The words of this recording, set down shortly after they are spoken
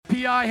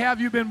PI Have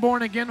You Been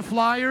Born Again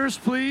flyers,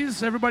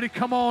 please. Everybody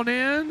come on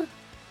in.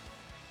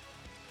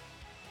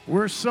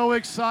 We're so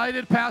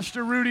excited.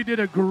 Pastor Rudy did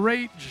a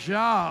great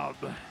job.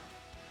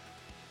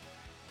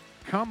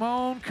 Come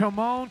on, come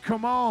on,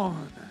 come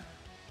on.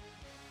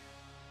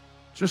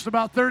 Just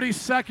about 30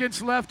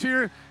 seconds left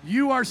here.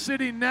 You are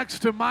sitting next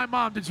to my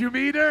mom. Did you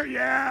meet her?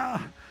 Yeah.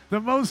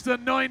 The most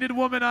anointed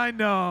woman I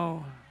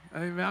know.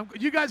 Amen.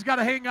 You guys got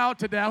to hang out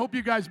today. I hope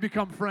you guys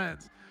become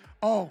friends.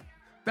 Oh,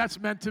 that's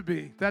meant to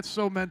be. That's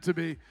so meant to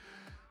be.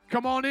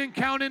 Come on in,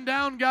 counting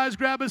down, guys.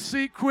 Grab a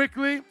seat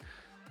quickly.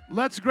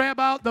 Let's grab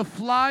out the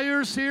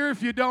flyers here.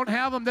 If you don't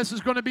have them, this is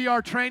going to be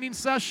our training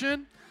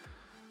session.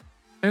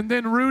 And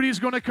then Rudy's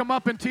going to come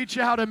up and teach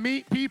you how to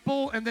meet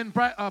people. And then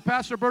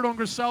Pastor Berto and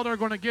Griselda are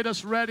going to get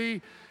us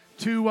ready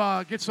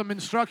to get some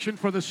instruction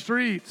for the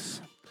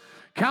streets.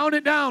 Count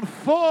it down.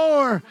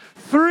 4,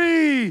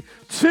 3,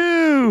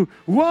 2,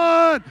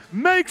 1.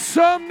 Make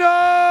some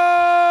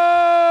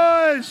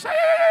noise.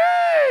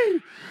 Hey!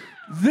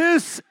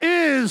 This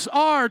is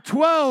our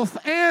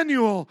 12th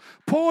annual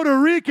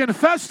Puerto Rican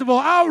Festival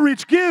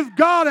Outreach. Give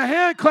God a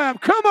hand clap.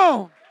 Come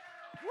on.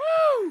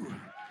 Woo!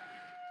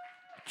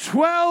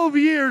 12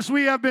 years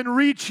we have been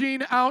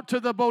reaching out to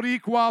the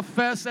Boricua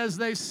Fest, as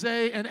they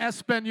say in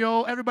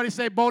Espanol. Everybody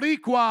say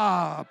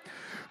Boricua.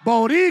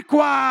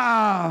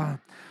 Boricua.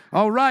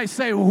 All right,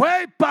 say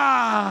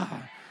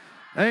Huepa.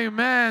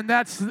 Amen.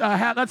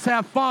 Let's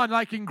have fun.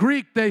 Like in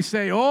Greek, they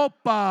say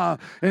Opa.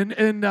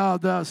 In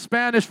the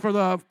Spanish for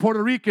the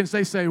Puerto Ricans,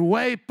 they say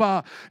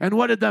Huepa. And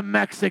what did the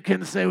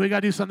Mexicans say? We got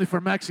to do something for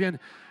Mexican.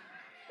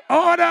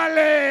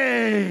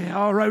 Orale!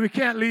 All right, we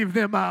can't leave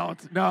them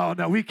out. No,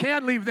 we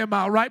can't leave them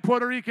out, right,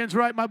 Puerto Ricans,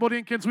 right, my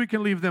Borincans? We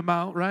can leave them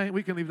out, right?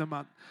 We can leave them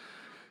out.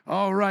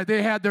 All right,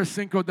 they had their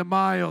Cinco de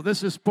Mayo.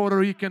 This is Puerto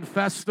Rican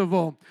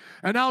Festival.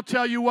 And I'll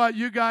tell you what,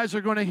 you guys are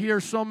going to hear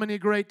so many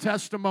great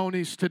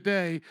testimonies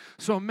today.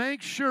 So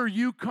make sure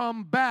you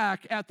come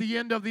back at the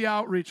end of the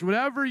outreach.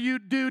 Whatever you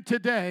do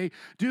today,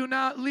 do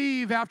not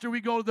leave after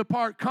we go to the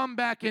park. Come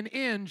back and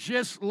end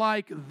just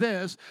like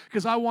this,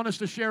 because I want us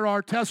to share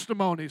our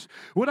testimonies.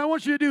 What I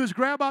want you to do is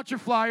grab out your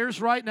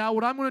flyers right now.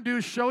 What I'm going to do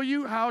is show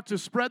you how to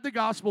spread the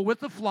gospel with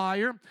the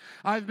flyer.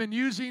 I've been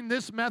using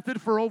this method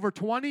for over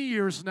 20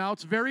 years now.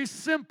 It's very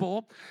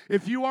simple.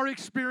 If you are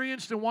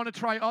experienced and want to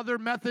try other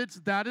methods,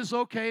 that is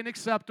okay and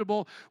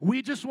acceptable.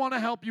 We just want to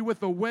help you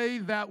with the way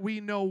that we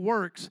know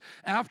works.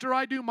 After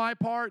I do my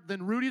part,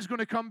 then Rudy's going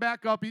to come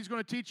back up. He's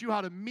going to teach you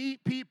how to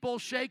meet people,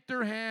 shake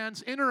their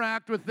hands,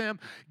 interact with them,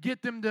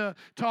 get them to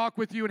talk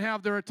with you and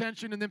have their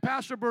attention. And then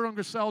Pastor Berto and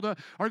Griselda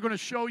are going to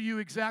show you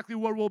exactly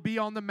where we'll be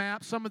on the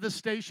map, some of the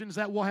stations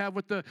that we'll have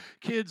with the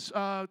kids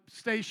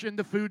station,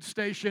 the food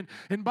station.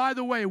 And by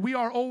the way, we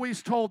are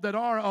always told that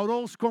our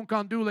arroz con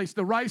candules,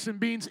 the rice and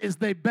beans, is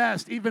the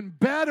best, even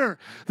better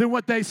than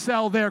what they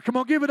sell there. Come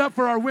on, give it up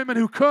for our women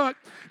who cook,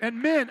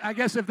 and men, I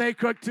guess, if they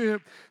cook too.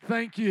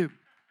 Thank you.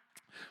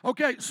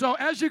 Okay, so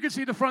as you can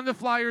see, the front of the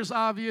flyer is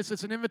obvious.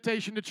 It's an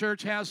invitation to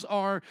church, has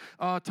our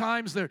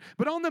times there.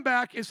 But on the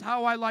back is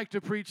how I like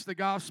to preach the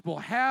gospel.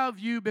 Have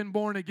you been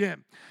born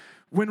again?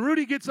 When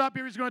Rudy gets up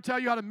here, he's going to tell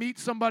you how to meet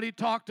somebody,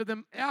 talk to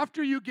them.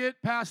 After you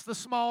get past the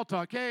small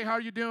talk, hey, how are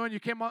you doing?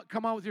 You come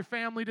out with your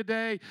family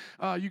today.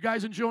 You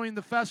guys enjoying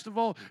the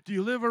festival? Do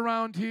you live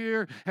around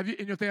here? And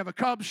if they have a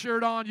Cubs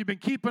shirt on, you've been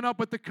keeping up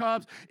with the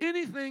Cubs.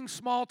 Anything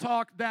small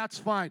talk, that's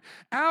fine.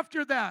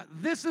 After that,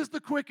 this is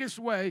the quickest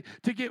way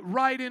to get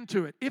right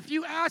into it. If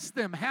you ask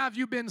them, have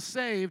you been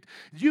saved?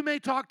 You may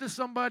talk to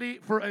somebody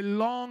for a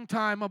long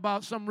time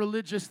about some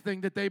religious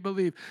thing that they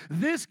believe.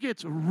 This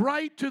gets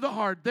right to the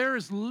heart. There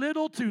is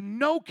little to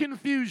no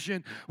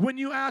confusion when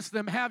you ask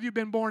them, have you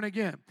been born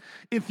again?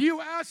 If you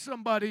ask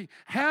somebody,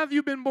 have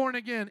you been born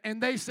again?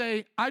 And they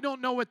say, I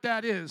don't know what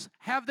that is.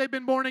 Have they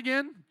been born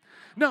again?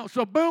 No,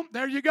 so boom,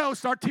 there you go.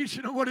 Start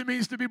teaching them what it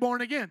means to be born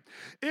again.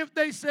 If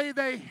they say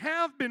they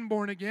have been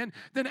born again,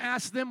 then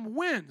ask them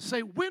when.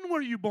 Say, when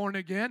were you born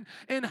again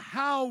and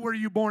how were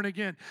you born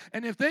again?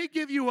 And if they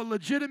give you a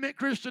legitimate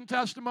Christian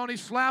testimony,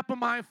 slap them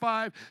high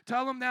five,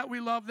 tell them that we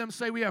love them,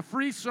 say we have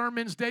free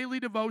sermons, daily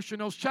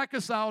devotionals, check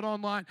us out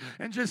online,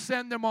 and just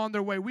send them on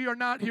their way. We are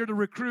not here to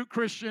recruit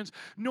Christians,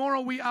 nor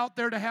are we out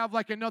there to have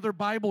like another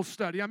Bible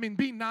study. I mean,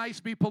 be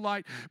nice, be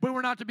polite, but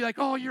we're not to be like,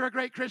 oh, you're a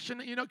great Christian,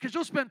 because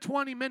you'll spend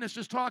 20 minutes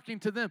just talking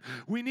to them.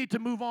 We need to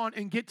move on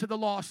and get to the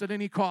lost at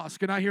any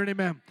cost. Can I hear an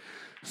amen?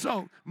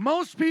 So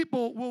most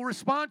people will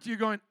respond to you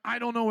going, I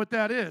don't know what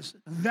that is.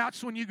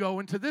 That's when you go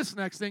into this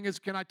next thing is,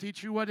 can I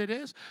teach you what it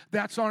is?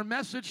 That's our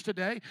message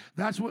today.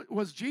 That's what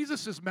was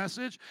Jesus'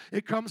 message.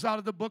 It comes out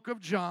of the book of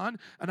John,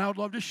 and I would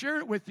love to share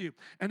it with you.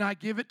 And I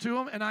give it to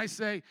them, and I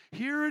say,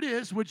 here it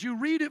is. Would you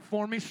read it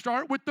for me?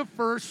 Start with the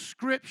first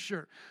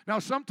scripture. Now,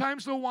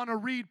 sometimes they'll want to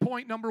read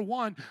point number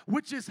 1,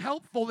 which is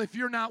helpful if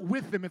you're not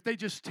with them, if they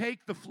just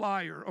take the flyer.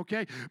 flyer,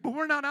 okay? But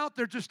we're not out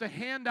there just to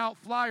hand out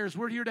flyers.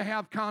 We're here to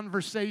have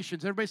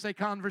conversations. Everybody say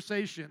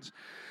conversations.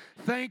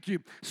 Thank you.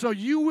 So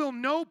you will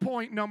know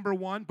point number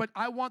one, but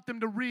I want them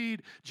to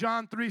read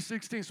John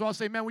 3:16. So I'll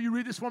say, man, will you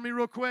read this for me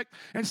real quick?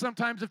 And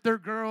sometimes if they're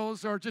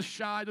girls or just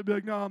shy, they'll be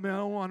like, no, man, I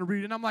don't want to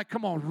read it. And I'm like,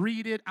 come on,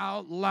 read it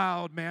out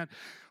loud, man.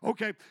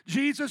 Okay.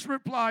 Jesus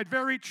replied,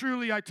 very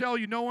truly, I tell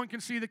you, no one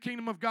can see the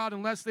kingdom of God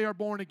unless they are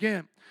born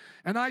again.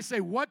 And I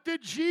say, what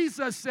did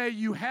Jesus say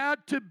you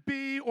had to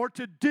be or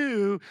to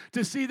do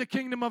to see the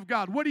kingdom of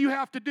God? What do you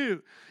have to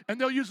do? And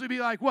they'll usually be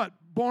like, what?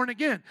 Born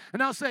again.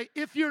 And I'll say,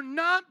 if you're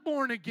not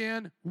born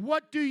again,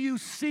 what do you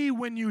see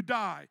when you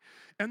die?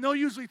 And they'll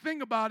usually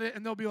think about it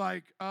and they'll be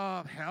like,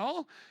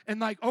 hell? And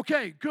like,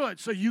 okay, good.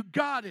 So you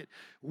got it.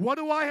 What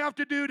do I have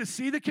to do to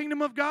see the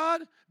kingdom of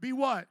God? Be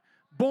what?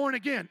 Born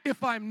again.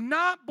 If I'm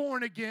not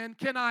born again,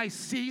 can I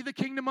see the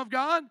kingdom of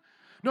God?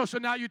 No, so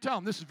now you tell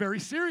them this is very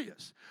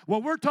serious.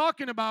 What we're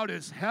talking about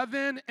is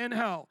heaven and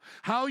hell.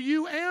 How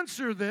you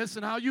answer this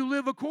and how you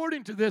live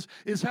according to this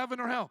is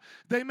heaven or hell.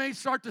 They may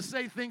start to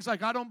say things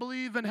like, I don't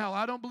believe in hell.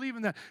 I don't believe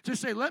in that.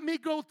 Just say, let me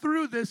go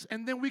through this,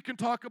 and then we can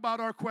talk about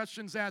our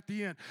questions at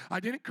the end.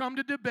 I didn't come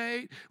to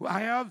debate.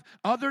 I have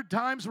other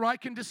times where I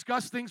can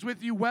discuss things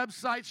with you,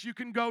 websites you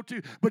can go to.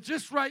 But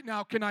just right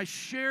now, can I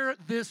share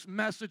this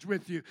message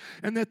with you?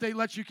 And that they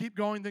let you keep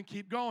going, then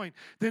keep going.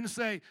 Then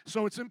say,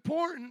 so it's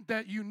important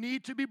that you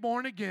need to be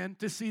born again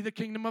to see the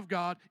kingdom of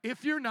God.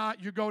 If you're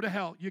not, you go to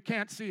hell. You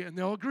can't see it. And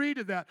they'll agree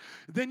to that.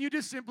 Then you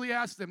just simply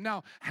ask them,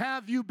 now,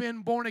 have you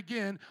been born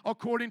again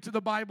according to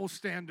the Bible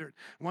standard?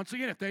 Once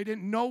again, if they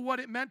didn't know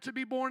what it meant to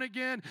be born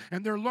again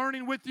and they're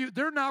learning with you,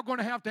 they're now going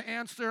to have to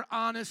answer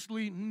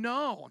honestly,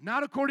 no,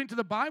 not according to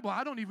the Bible.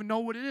 I don't even know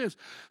what it is.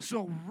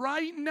 So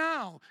right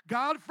now,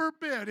 God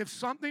forbid, if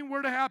something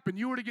were to happen,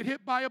 you were to get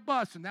hit by a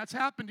bus, and that's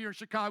happened here in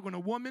Chicago, and a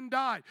woman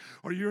died,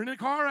 or you're in a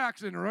car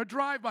accident or a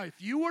drive-by.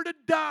 If you were to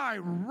die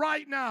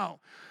right now,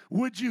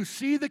 would you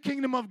see the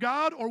kingdom of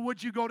God or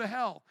would you go to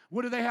hell?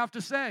 What do they have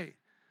to say?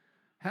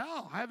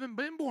 Hell, I haven't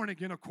been born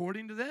again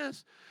according to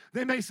this.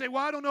 They may say,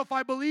 well, I don't know if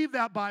I believe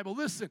that Bible.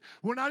 Listen,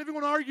 we're not even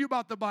going to argue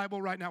about the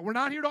Bible right now. We're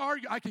not here to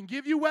argue. I can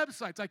give you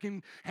websites. I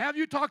can have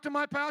you talk to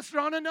my pastor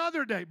on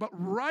another day. But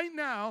right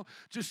now,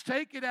 just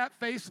take it at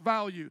face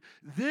value.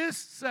 This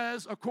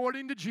says,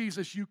 according to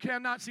Jesus, you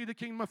cannot see the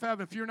kingdom of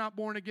heaven if you're not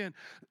born again.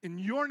 And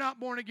you're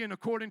not born again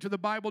according to the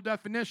Bible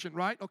definition,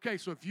 right? Okay,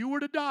 so if you were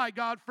to die,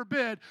 God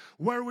forbid,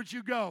 where would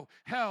you go?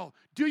 Hell.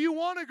 Do you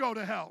want to go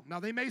to hell? Now,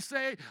 they may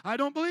say, I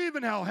don't believe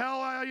in hell.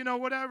 Hell,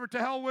 whatever, to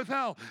hell with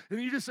hell.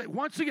 And you just say,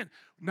 once again,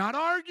 not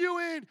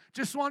arguing,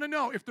 just want to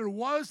know if there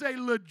was a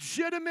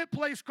legitimate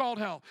place called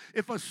hell,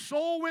 if a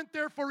soul went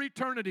there for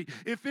eternity,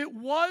 if it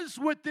was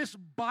what this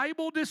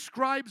Bible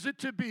describes it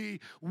to be,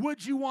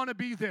 would you want to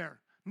be there?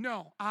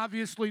 No,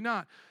 obviously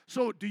not.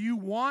 So do you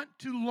want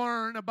to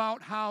learn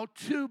about how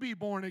to be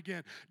born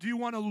again? Do you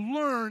want to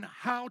learn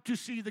how to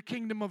see the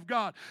kingdom of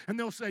God? And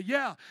they'll say,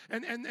 yeah.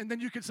 And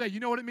then you can say, you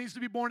know what it means to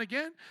be born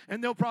again?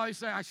 And they'll probably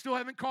say, I still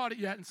haven't caught it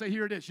yet. And say,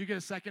 here it is. You get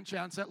a second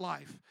chance at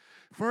life.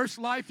 First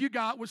life you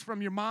got was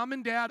from your mom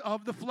and dad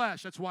of the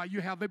flesh. That's why you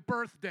have a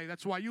birthday.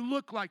 That's why you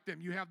look like them.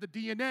 You have the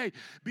DNA.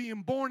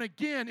 Being born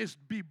again is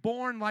be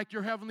born like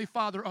your heavenly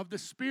Father of the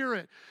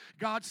Spirit.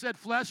 God said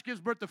flesh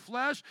gives birth to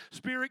flesh.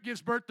 Spirit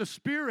gives birth to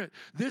spirit.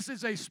 This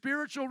is a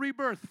spiritual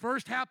rebirth.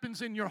 First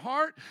happens in your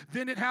heart,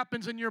 then it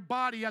happens in your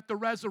body at the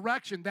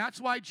resurrection.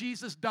 That's why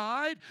Jesus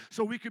died,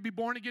 so we could be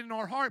born again in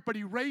our heart, but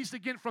he raised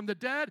again from the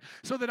dead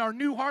so that our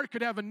new heart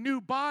could have a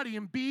new body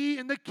and be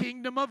in the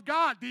kingdom of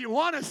God. Do you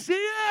want to see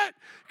it?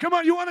 Come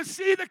on, you want to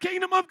see the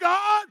kingdom of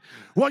God?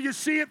 Well, you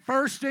see it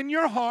first in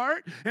your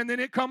heart, and then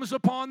it comes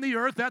upon the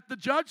earth at the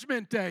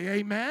judgment day.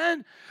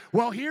 Amen?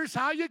 Well, here's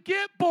how you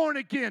get born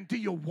again. Do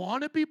you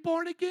want to be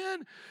born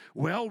again?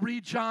 Well,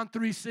 read John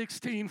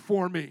 3:16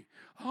 for me.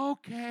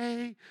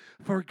 Okay,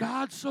 for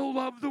God so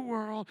loved the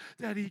world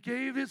that he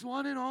gave his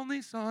one and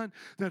only Son,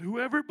 that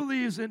whoever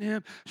believes in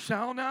him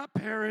shall not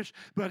perish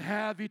but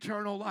have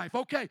eternal life.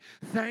 Okay,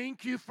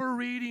 thank you for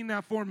reading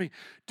that for me.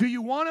 Do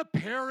you want to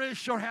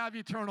perish or have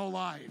eternal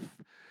life?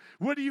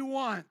 What do you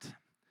want?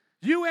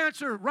 You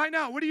answer right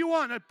now. What do you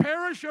want, a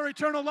perish or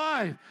eternal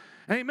life?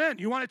 Amen.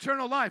 You want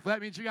eternal life. Well,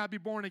 that means you got to be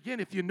born again.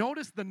 If you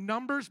notice the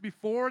numbers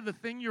before the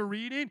thing you're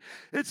reading,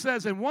 it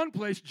says in one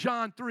place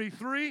John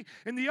 3:3,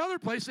 in the other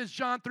place it's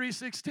John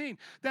 3:16.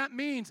 That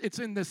means it's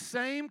in the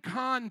same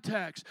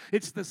context.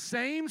 It's the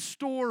same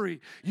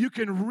story. You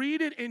can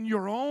read it in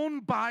your own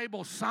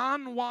Bible,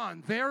 San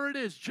Juan. There it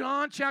is,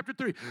 John chapter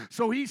 3.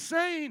 So he's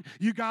saying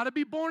you got to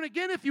be born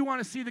again if you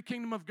want to see the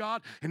kingdom of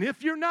God. And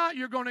if you're not,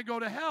 you're going to go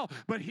to hell.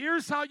 But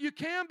here's how you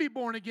can be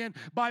born again,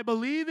 by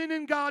believing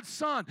in God's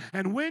Son.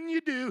 And when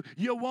you do,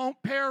 you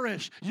won't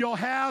perish. You'll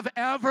have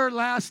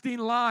everlasting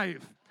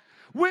life.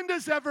 When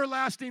does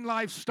everlasting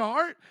life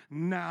start?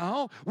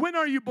 Now. When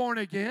are you born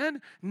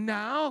again?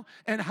 Now.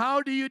 And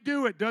how do you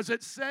do it? Does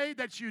it say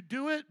that you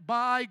do it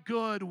by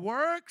good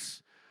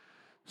works?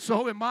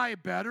 So am I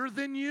better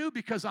than you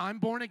because I'm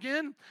born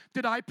again?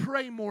 Did I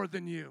pray more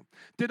than you?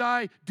 Did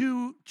I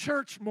do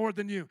church more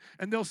than you?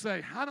 And they'll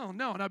say, I don't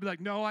know. And I'll be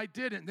like, no, I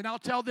didn't. Then I'll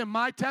tell them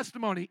my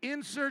testimony.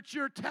 Insert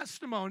your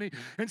testimony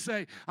and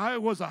say, I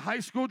was a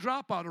high school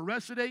dropout,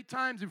 arrested 8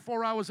 times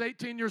before I was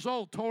 18 years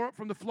old, tore up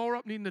from the floor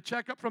up, needing a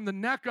checkup from the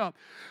neck up.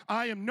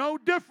 I am no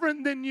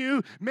different than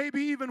you,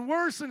 maybe even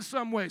worse in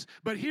some ways.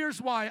 But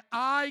here's why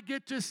I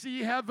get to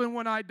see heaven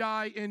when I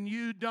die and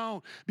you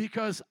don't.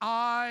 Because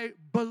I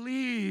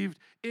believed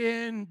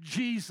in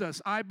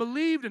Jesus. I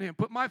believed in him,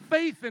 put my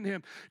faith in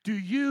him. Do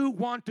you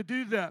want to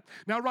do that?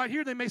 Now, right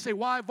here, they may say,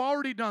 well, I've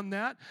already done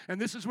that.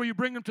 And this is where you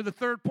bring them to the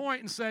third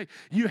point and say,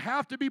 you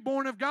have to be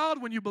born of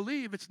God when you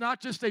believe. It's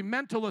not just a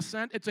mental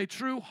assent, it's a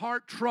true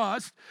heart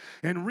trust.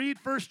 And read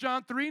 1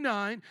 John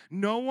 3:9.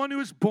 No one who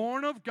is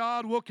born of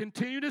God will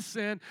continue to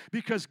sin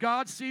because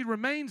God's seed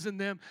remains in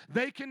them.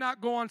 They cannot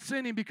go on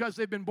sinning because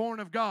they've been born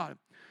of God.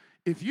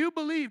 If you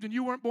believed and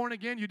you weren't born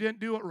again, you didn't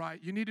do it right.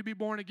 You need to be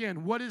born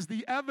again. What is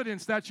the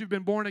evidence that you've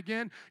been born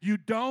again? You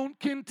don't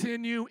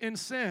continue in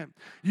sin.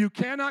 You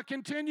cannot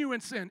continue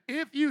in sin.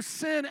 If you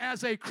sin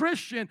as a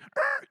Christian,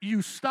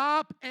 you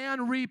stop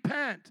and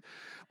repent.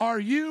 Are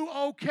you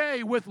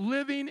okay with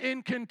living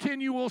in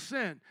continual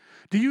sin?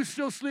 Do you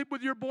still sleep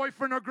with your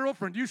boyfriend or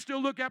girlfriend? Do you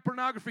still look at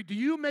pornography? Do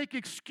you make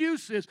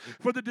excuses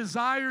for the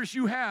desires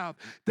you have?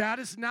 That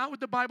is not what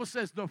the Bible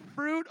says. The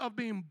fruit of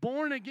being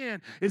born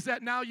again is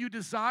that now you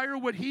desire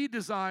what he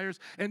desires.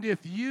 And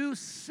if you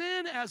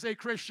sin as a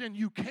Christian,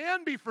 you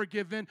can be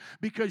forgiven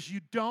because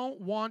you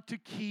don't want to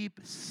keep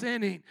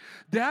sinning.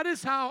 That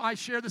is how I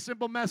share the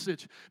simple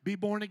message. Be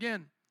born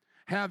again.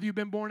 Have you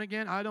been born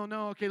again? I don't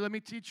know. Okay, let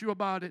me teach you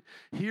about it.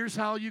 Here's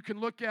how you can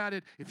look at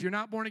it. If you're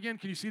not born again,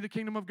 can you see the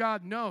kingdom of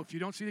God? No. If you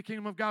don't see the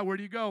kingdom of God, where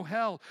do you go?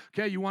 Hell.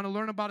 Okay, you want to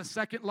learn about a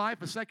second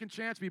life, a second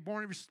chance, be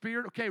born of your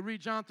spirit? Okay,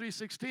 read John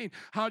 3:16.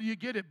 How do you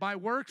get it? By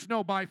works?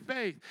 No, by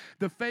faith.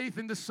 The faith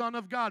in the Son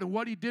of God and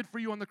what he did for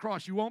you on the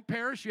cross. You won't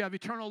perish. You have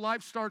eternal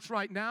life starts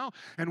right now.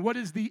 And what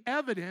is the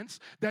evidence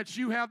that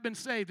you have been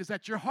saved? Is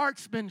that your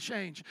heart's been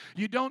changed.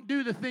 You don't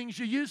do the things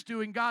you used to,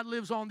 and God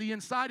lives on the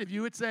inside of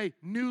you. It's a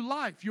new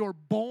life. You're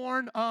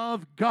born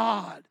of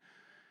God.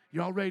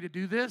 Y'all ready to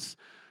do this?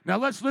 Now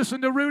let's listen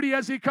to Rudy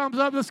as he comes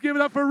up. Let's give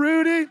it up for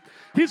Rudy.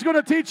 He's going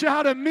to teach you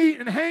how to meet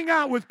and hang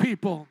out with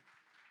people.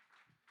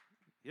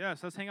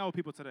 Yes, let's hang out with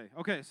people today.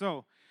 Okay,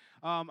 so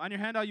on your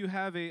handout you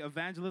have a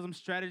evangelism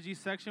strategy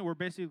section. We're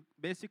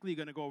basically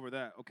going to go over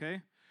that,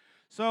 okay?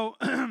 So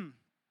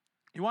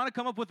you want to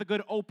come up with a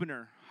good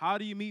opener. How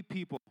do you meet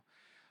people?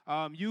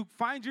 You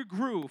find your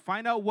groove.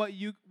 Find out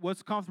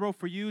what's comfortable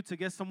for you to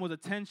get someone's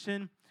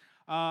attention.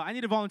 I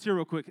need a volunteer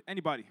real quick.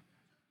 Anybody?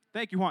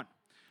 Thank you, Juan.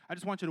 I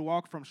just want you to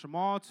walk from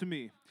Shamal to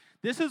me.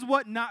 This is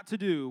what not to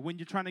do when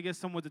you're trying to get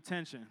someone's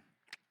attention.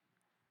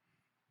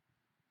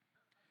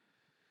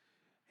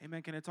 Hey,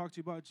 man, can I talk to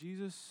you about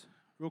Jesus?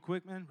 Real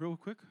quick, man, real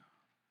quick.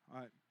 All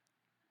right.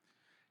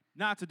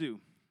 Not to do,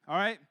 all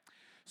right?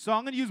 So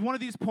I'm going to use one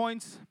of these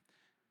points.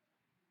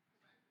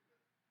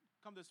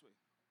 Come this way.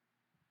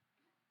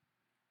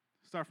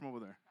 Start from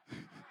over there.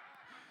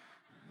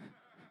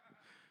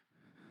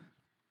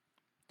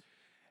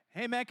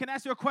 Hey, man, can I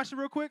ask you a question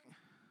real quick?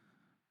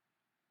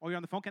 Oh, you're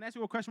on the phone? Can I ask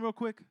you a question real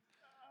quick?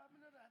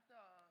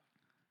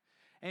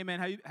 Hey,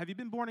 man, have you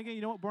been born again?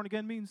 You know what born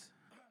again means?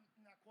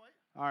 Not quite.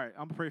 All right,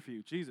 I'm going to pray for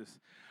you. Jesus.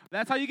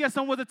 That's how you get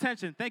someone's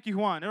attention. Thank you,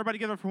 Juan. Everybody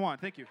give it up for Juan.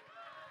 Thank you.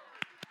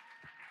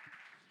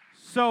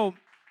 So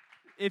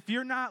if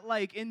you're not,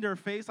 like, in their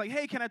face, like,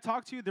 hey, can I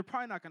talk to you? They're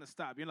probably not going to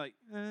stop. You're like,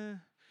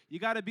 You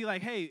got to be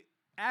like, hey,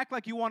 act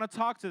like you want to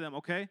talk to them,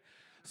 okay?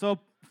 So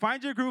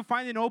find your groove,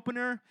 find an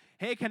opener.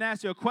 Hey, can I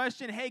ask you a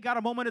question? Hey, got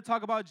a moment to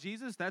talk about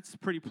Jesus? That's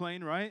pretty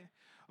plain, right?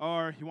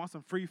 Or you want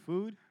some free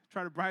food?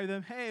 Try to bribe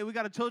them. Hey, we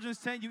got a children's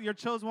tent your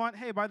children want.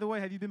 Hey, by the way,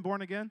 have you been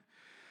born again?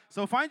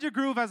 So find your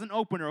groove as an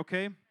opener,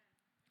 okay?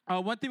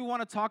 One thing we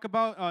want to talk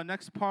about,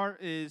 next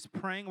part, is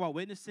praying while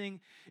witnessing.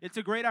 It's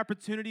a great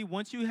opportunity.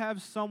 Once you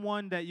have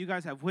someone that you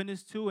guys have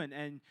witnessed to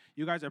and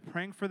you guys are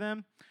praying for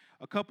them,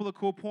 a couple of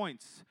cool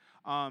points.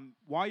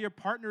 While your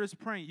partner is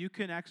praying,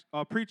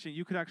 preaching,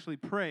 you could actually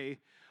pray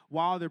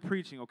while they're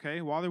preaching,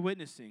 okay? While they're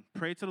witnessing.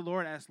 Pray to the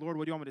Lord. Ask, Lord,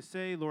 what do you want me to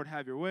say? Lord,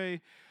 have your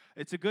way.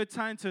 It's a good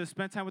time to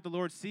spend time with the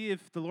Lord. See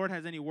if the Lord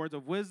has any words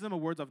of wisdom or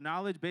words of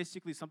knowledge,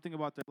 basically something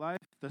about their life.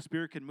 The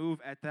Spirit can move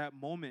at that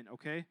moment,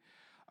 okay?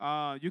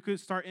 You could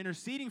start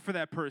interceding for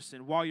that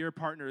person while your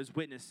partner is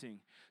witnessing.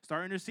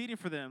 Start interceding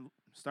for them.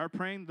 Start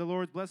praying the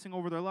Lord's blessing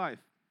over their life.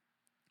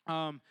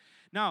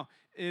 Now,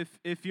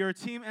 if your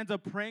team ends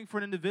up praying for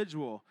an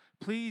individual,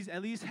 please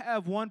at least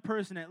have one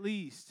person at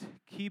least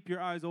keep your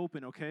eyes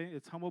open, okay?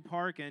 It's Humboldt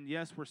Park, and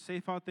yes, we're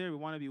safe out there. We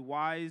want to be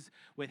wise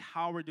with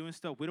how we're doing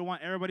stuff. We don't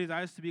want everybody's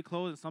eyes to be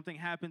closed and something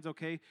happens,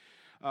 okay?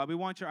 We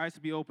want your eyes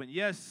to be open.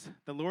 Yes,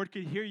 the Lord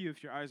can hear you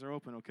if your eyes are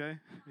open, okay?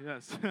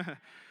 Yes.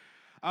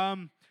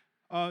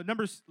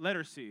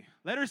 Letter C.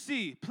 Letter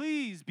C,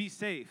 please be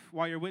safe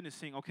while you're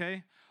witnessing,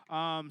 okay?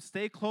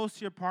 Stay close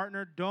to your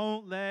partner.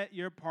 Don't let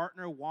your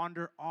partner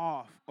wander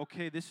off,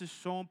 okay? This is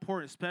so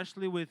important,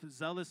 especially with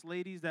zealous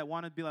ladies that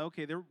want to be like,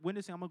 okay, they're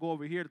witnessing, I'm going to go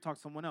over here to talk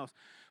to someone else.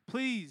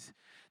 Please,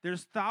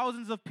 there's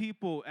thousands of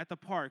people at the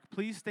park.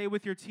 Please stay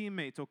with your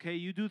teammates, okay?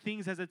 You do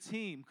things as a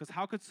team, because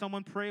how could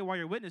someone pray while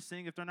you're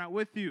witnessing if they're not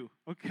with you,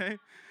 okay?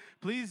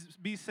 Please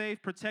be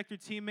safe. Protect your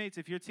teammates.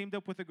 If you're teamed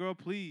up with a girl,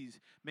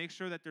 please make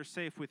sure that they're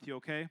safe with you,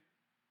 okay?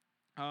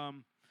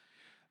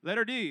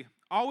 Letter D,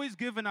 always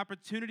give an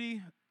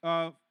opportunity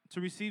to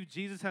receive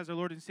Jesus as their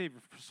Lord and Savior.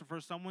 For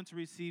someone to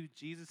receive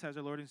Jesus as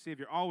their Lord and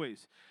Savior,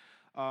 always.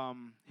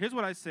 Here's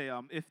what I say.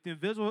 If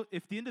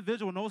the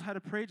individual knows how to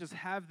pray, just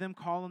have them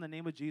call on the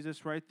name of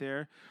Jesus right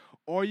there.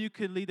 Or you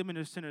could lead them in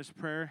a sinner's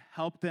prayer,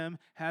 help them,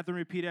 have them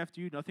repeat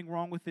after you. Nothing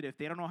wrong with it. If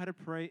they don't know how to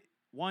pray,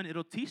 one,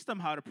 it'll teach them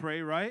how to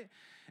pray, right?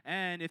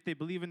 And if they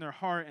believe in their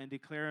heart and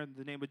declare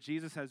the name of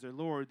Jesus as their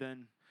Lord,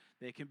 then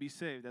they can be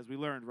saved, as we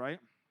learned, right?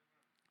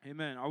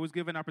 Amen. Always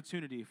give an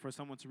opportunity for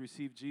someone to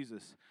receive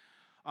Jesus.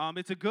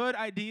 It's a good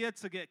idea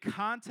to get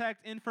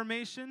contact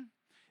information.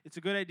 It's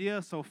a good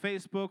idea. So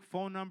Facebook,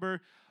 phone number,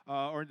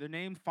 or their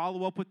name,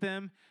 follow up with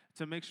them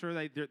to make sure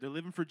that they're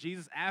living for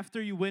Jesus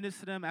after you witness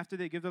to them, after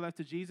they give their life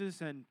to Jesus,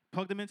 and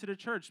plug them into the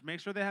church. Make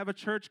sure they have a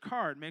church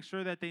card. Make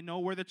sure that they know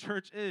where the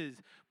church is.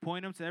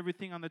 Point them to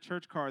everything on the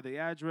church card, the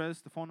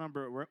address, the phone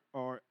number,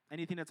 or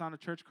anything that's on the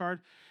church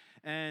card,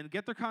 and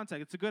get their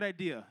contact. It's a good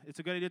idea. It's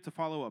a good idea to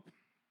follow up.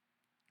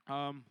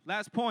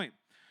 Last point.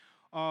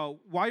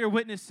 While you're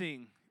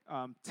witnessing,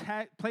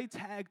 play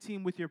tag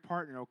team with your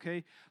partner,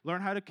 okay?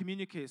 Learn how to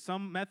communicate.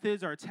 Some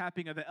methods are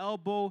tapping of the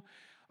elbow.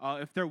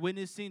 If they're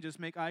witnessing, just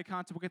make eye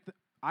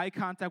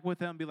contact with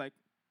them. Be like,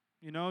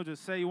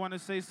 just say you want to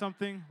say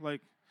something.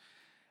 Like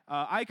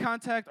eye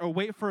contact, or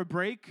wait for a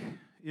break.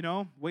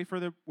 Wait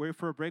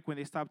for a break when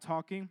they stop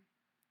talking.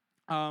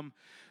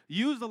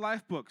 Use the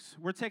life books.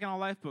 We're taking our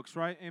life books,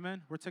 right?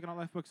 Amen? We're taking our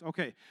life books.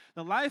 Okay.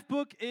 The life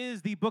book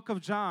is the book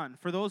of John.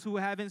 For those who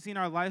haven't seen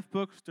our life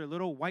books, they're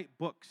little white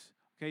books.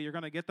 Okay, you're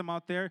going to get them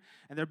out there.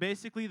 And they're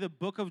basically the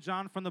book of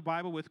John from the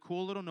Bible with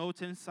cool little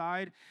notes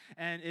inside.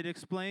 And it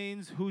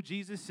explains who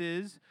Jesus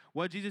is,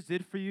 what Jesus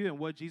did for you, and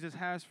what Jesus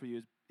has for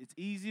you. It's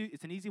easy.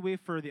 It's an easy way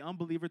for the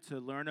unbeliever to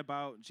learn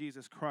about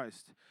Jesus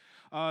Christ.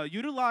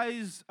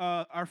 Utilize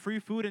our free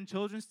food in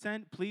children's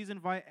tent. Please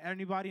invite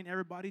anybody and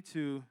everybody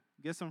to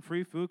get some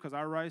free food, because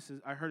our rice,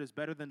 I heard, is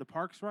better than the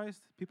park's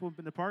rice. People have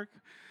been to park.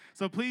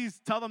 So please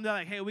tell them that,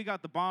 like, hey, we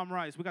got the bomb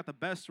rice. We got the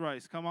best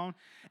rice. Come on.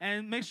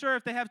 And make sure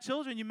if they have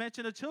children, you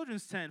mention a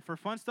children's tent for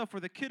fun stuff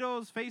for the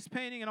kiddos, face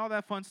painting, and all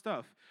that fun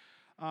stuff.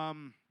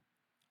 And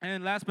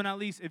last but not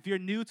least, if you're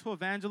new to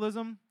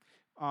evangelism,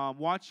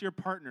 watch your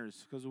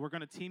partners, because we're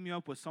going to team you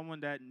up with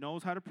someone that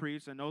knows how to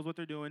preach and knows what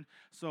they're doing.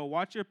 So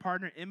watch your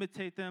partner,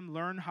 imitate them,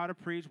 learn how to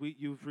preach.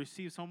 You've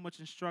received so much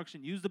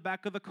instruction. Use the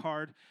back of the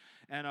card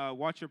and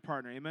watch your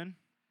partner. Amen?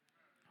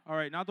 All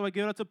right, now do I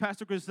give it up to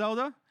Pastor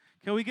Griselda?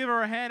 Can we give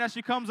her a hand as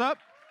she comes up?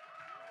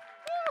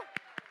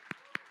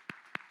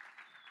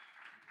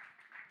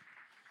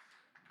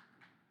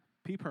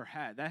 Peep her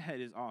hat. That hat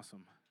is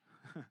awesome.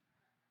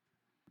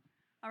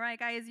 All right,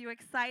 guys, you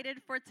excited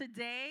for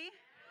today?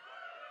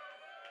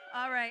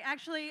 All right,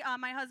 actually,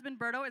 my husband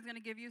Berto is going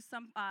to give you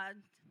some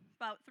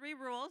about 3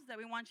 rules that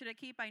we want you to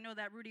keep. I know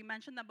that Rudy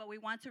mentioned them, but we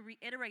want to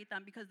reiterate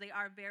them because they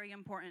are very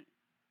important.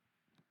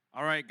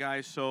 All right,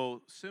 guys,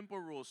 so simple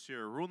rules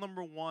here. Rule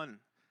number 1,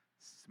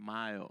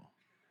 smile.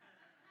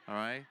 All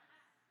right?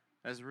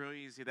 That's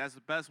really easy. That's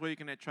the best way you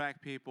can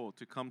attract people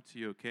to come to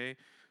you, okay?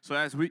 So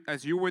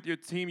as you're with your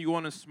team, you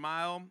want to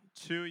smile.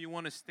 2, you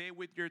want to stay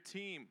with your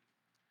team,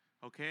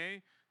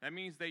 okay? That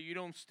means that you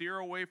don't steer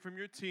away from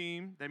your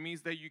team. That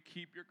means that you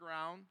keep your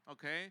ground,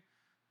 okay?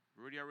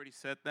 Rudy already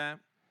said that.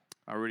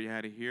 I already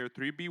had it here.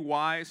 3, be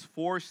wise.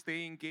 4,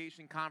 stay engaged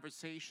in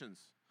conversations.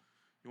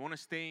 You want to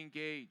stay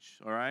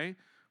engaged, all right?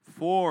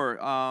 4,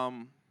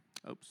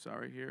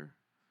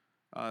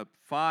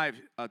 5,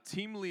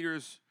 team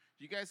leaders,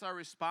 you guys are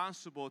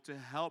responsible to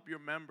help your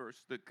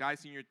members, the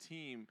guys in your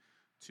team,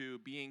 to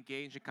be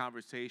engaged in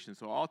conversation.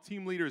 So all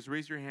team leaders,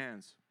 raise your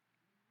hands,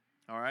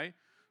 all right?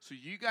 So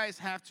you guys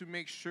have to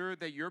make sure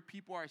that your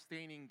people are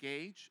staying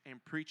engaged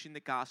and preaching the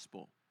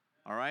gospel,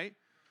 all right?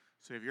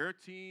 So if your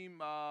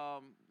team,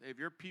 if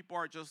your people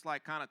are just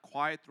like kind of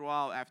quiet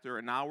throughout after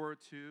an hour or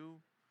 2,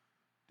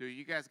 dude,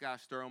 you guys got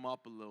to stir them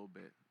up a little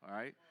bit, all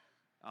right?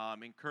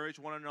 Encourage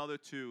one another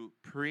to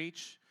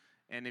preach.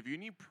 And if you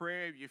need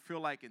prayer, if you feel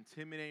like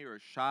intimidated or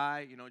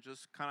shy,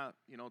 just kind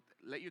of,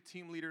 let your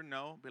team leader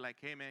know. Be like,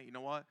 hey, man, you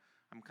know what?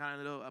 I'm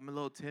a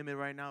little timid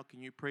right now.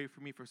 Can you pray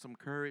for me for some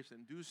courage?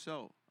 And do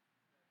so.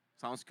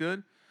 Sounds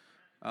good?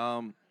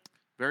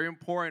 Very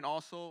important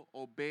also,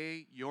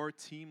 obey your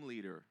team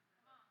leader.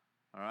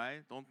 All right?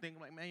 Don't think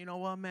like, man, you know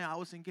what, man, I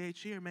was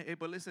engaged here, man. Hey,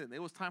 but listen,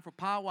 it was time for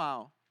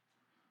powwow.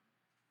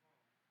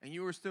 And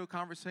you were still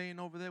conversating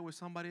over there with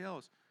somebody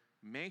else.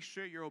 Make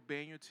sure you're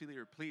obeying your team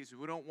leader, please.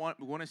 We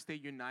want to stay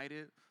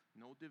united,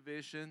 no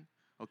division,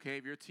 Okay,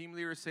 if your team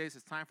leader says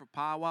it's time for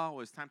powwow,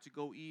 or it's time to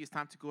go eat, it's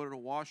time to go to the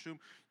washroom,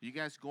 you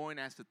guys going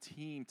as a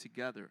team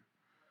together.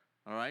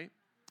 All right?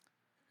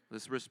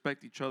 Let's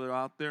respect each other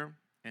out there.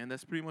 And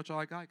that's pretty much all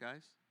I got,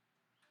 guys.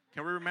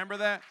 Can we remember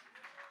that?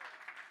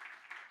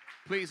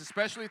 Please,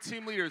 especially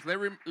team leaders,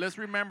 let's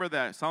remember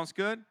that. Sounds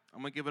good?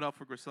 I'm going to give it up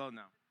for Grisela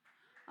now.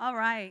 All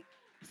right.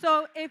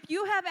 So if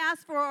you have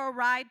asked for a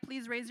ride,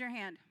 please raise your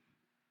hand.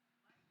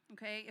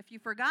 Okay, if you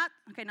forgot,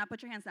 okay, now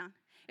put your hands down.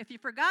 If you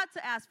forgot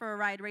to ask for a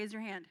ride, raise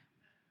your hand.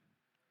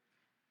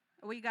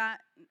 We got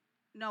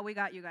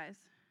you guys.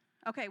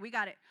 Okay, we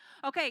got it.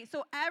 Okay,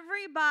 so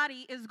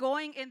everybody is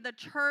going in the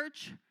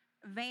church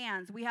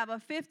vans. We have a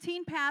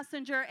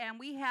 15-passenger and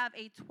we have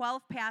a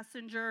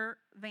 12-passenger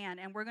van,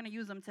 and we're going to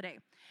use them today.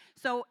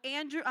 So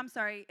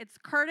it's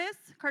Curtis.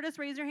 Curtis,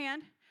 raise your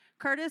hand.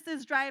 Curtis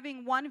is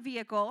driving one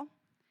vehicle.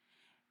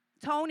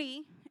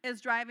 Tony is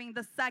driving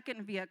the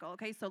second vehicle,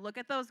 okay? So look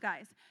at those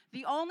guys.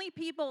 The only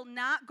people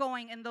not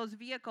going in those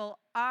vehicles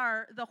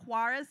are the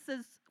Juarez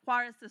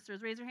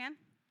sisters. Raise your hand.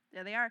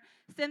 There they are.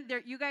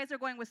 You guys are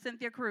going with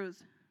Cynthia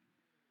Cruz,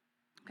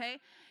 okay?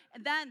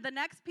 And then the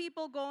next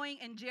people going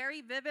in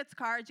Jerry Vivet's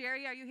car.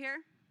 Jerry, are you here?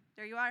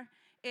 There you are.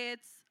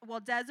 It's,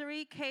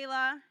 Desiree,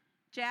 Kayla,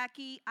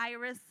 Jackie,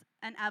 Iris,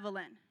 and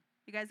Evelyn.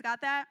 You guys got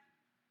that?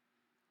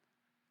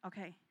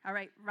 Okay, all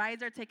right,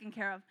 rides are taken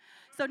care of.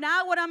 So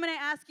now what I'm going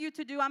to ask you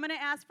to do, I'm going to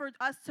ask for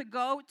us to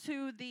go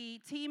to the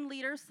team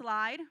leader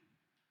slide.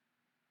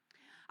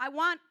 I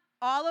want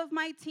all of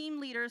my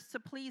team leaders to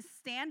please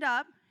stand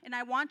up, and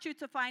I want you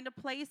to find a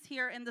place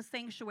here in the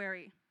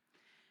sanctuary.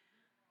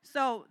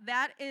 So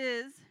that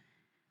is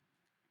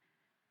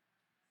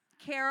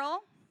Carol,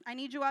 I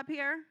need you up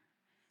here.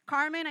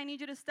 Carmen, I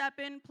need you to step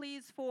in,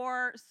 please,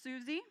 for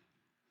Susie.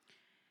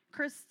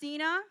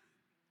 Christina,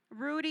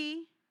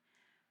 Rudy,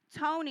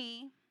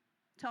 Tony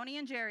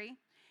and Jerry,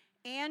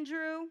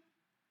 Andrew,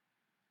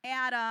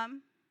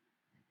 Adam,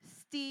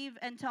 Steve,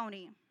 and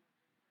Tony.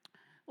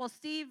 Well,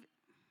 Steve,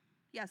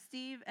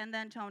 and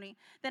then Tony.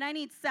 Then I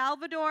need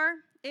Salvador,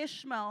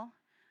 Ishmael,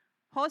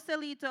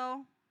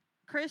 Joselito,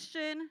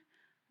 Christian,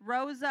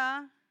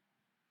 Rosa,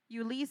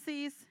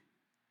 Ulysses,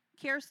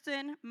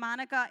 Kirsten,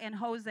 Monica, and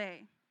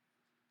Jose.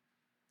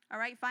 All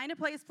right, find a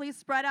place, please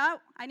spread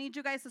out. I need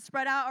you guys to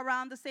spread out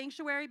around the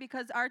sanctuary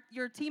because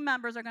your team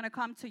members are going to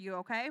come to you,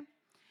 okay?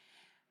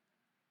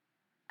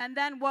 And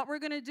then what we're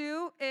going to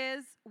do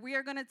is we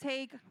are going to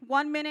take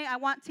 1 minute. I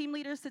want team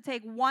leaders to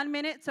take 1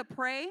 minute to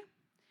pray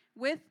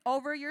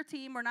over your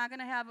team. We're not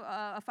going to have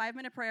a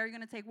 5-minute prayer. You're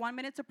going to take 1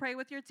 minute to pray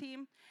with your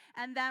team.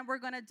 And then we're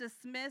going to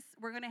dismiss.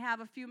 We're going to have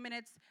a few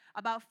minutes,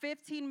 about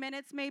 15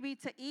 minutes maybe,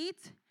 to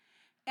eat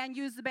and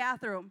use the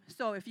bathroom.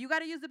 So if you got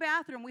to use the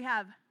bathroom, we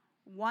have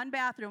one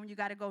bathroom. You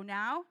got to go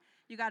now.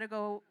 You got to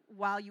go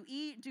while you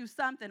eat. Do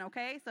something,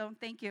 okay? So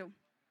thank you.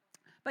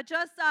 But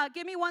just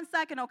give me 1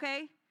 second,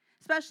 okay?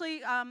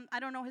 Especially, I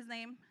don't know his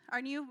name.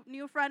 Our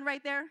new friend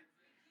right there.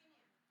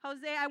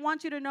 Jose, I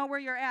want you to know where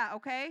you're at,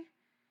 okay?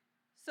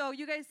 So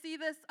you guys see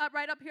this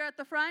right up here at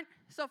the front?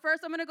 So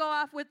first I'm going to go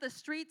off with the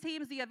street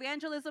teams, the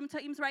evangelism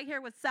teams right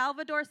here with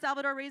Salvador.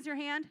 Salvador, raise your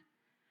hand.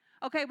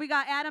 Okay, we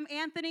got Adam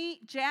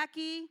Anthony,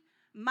 Jackie,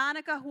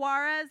 Monica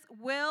Juarez,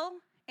 Will,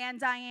 and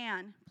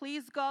Diane.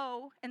 Please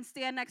go and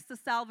stand next to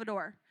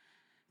Salvador.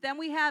 Then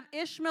we have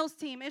Ishmael's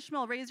team.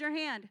 Ishmael, raise your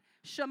hand.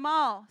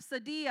 Shamal,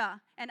 Sadia,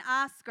 and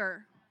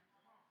Oscar.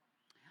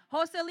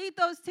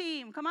 Joselito's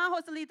team. Come on,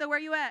 Joselito, where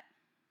you at?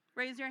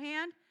 Raise your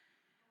hand.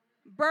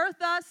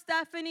 Bertha,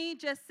 Stephanie,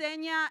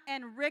 Jasenia,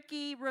 and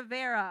Ricky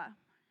Rivera.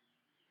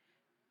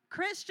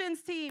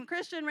 Christian's team.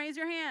 Christian, raise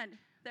your hand.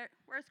 There.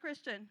 Where's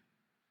Christian?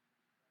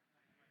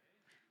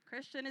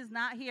 Christian is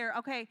not here.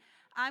 Okay,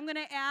 I'm going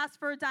to ask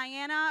for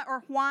Diana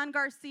or Juan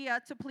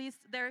Garcia to please,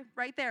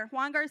 right there.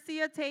 Juan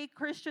Garcia, take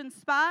Christian's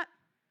spot.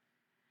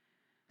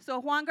 So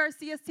Juan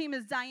Garcia's team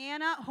is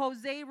Diana,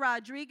 Jose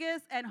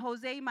Rodriguez, and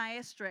Jose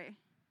Maestre.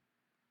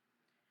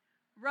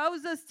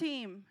 Rosa's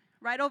team,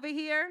 right over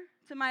here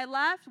to my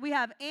left, we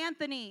have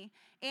Anthony,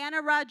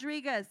 Anna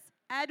Rodriguez,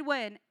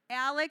 Edwin,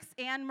 Alex,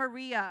 and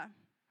Maria.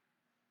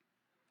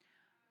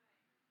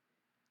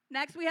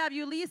 Next, we have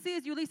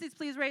Ulysses. Ulysses,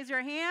 please raise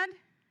your hand.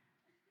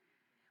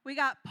 We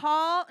got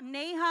Paul,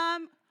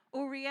 Nahum,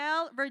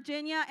 Uriel,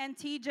 Virginia, and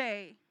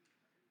TJ.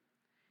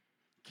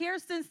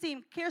 Kirsten's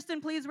team.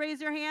 Kirsten, please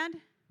raise your hand.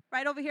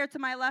 Right over here to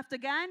my left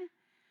again.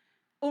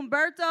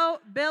 Umberto,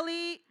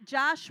 Billy,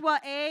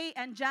 Joshua A.,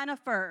 and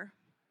Jennifer.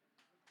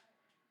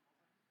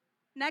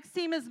 Next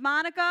team is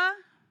Monica.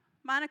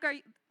 Monica,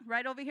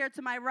 right over here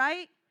to my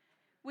right.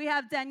 We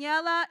have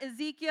Daniela,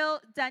 Ezekiel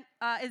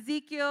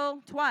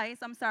twice,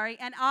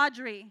 and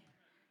Audrey.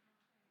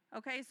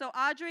 Okay, so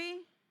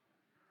Audrey,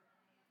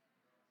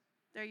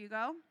 there you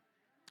go.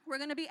 We're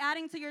going to be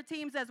adding to your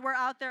teams as we're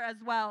out there as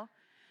well.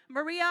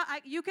 Maria,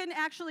 you can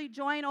actually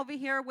join over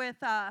here with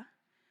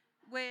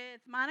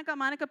Monica.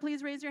 Monica,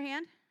 please raise your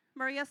hand.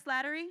 Maria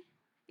Slattery?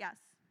 Yes.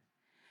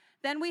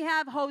 Then we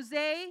have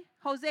Jose.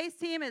 Jose's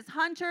team is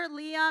Hunter,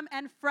 Liam,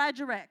 and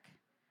Frederick.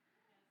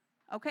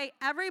 Okay,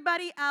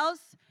 everybody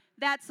else,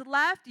 that's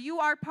left, you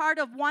are part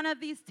of one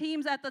of these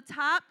teams at the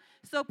top.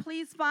 So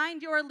please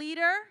find your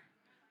leader,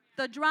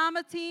 the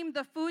drama team,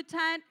 the food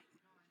tent,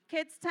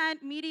 kids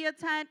tent, media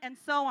tent, and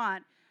so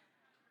on.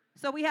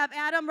 So we have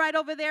Adam right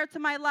over there to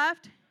my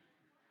left.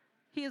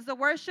 He is the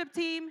worship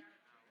team.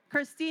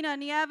 Christina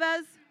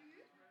Nieves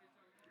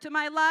to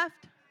my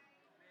left.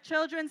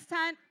 Children's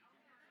tent.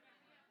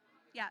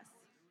 Yes.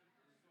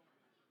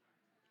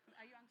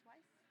 Are you on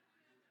twice?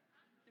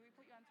 Did we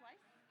put you on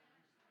twice?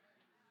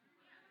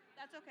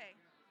 That's okay.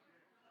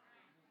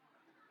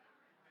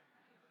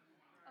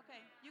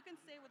 Okay, you can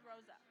stay with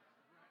Rosa.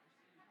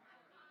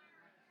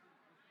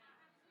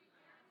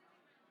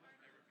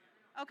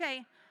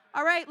 Okay.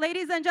 All right,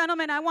 ladies and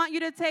gentlemen, I want you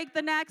to take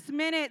the next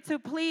minute to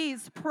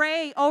please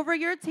pray over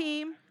your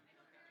team.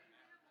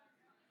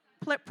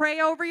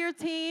 Pray over your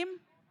team.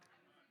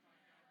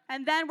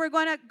 And then we're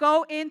going to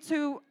go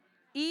into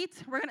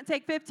eat. We're going to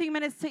take 15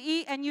 minutes to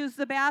eat and use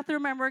the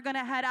bathroom, and we're going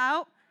to head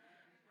out.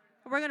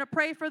 We're going to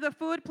pray for the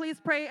food. Please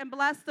pray and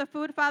bless the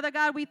food. Father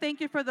God, we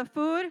thank you for the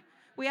food.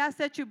 We ask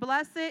that you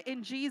bless it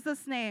in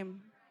Jesus'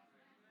 name.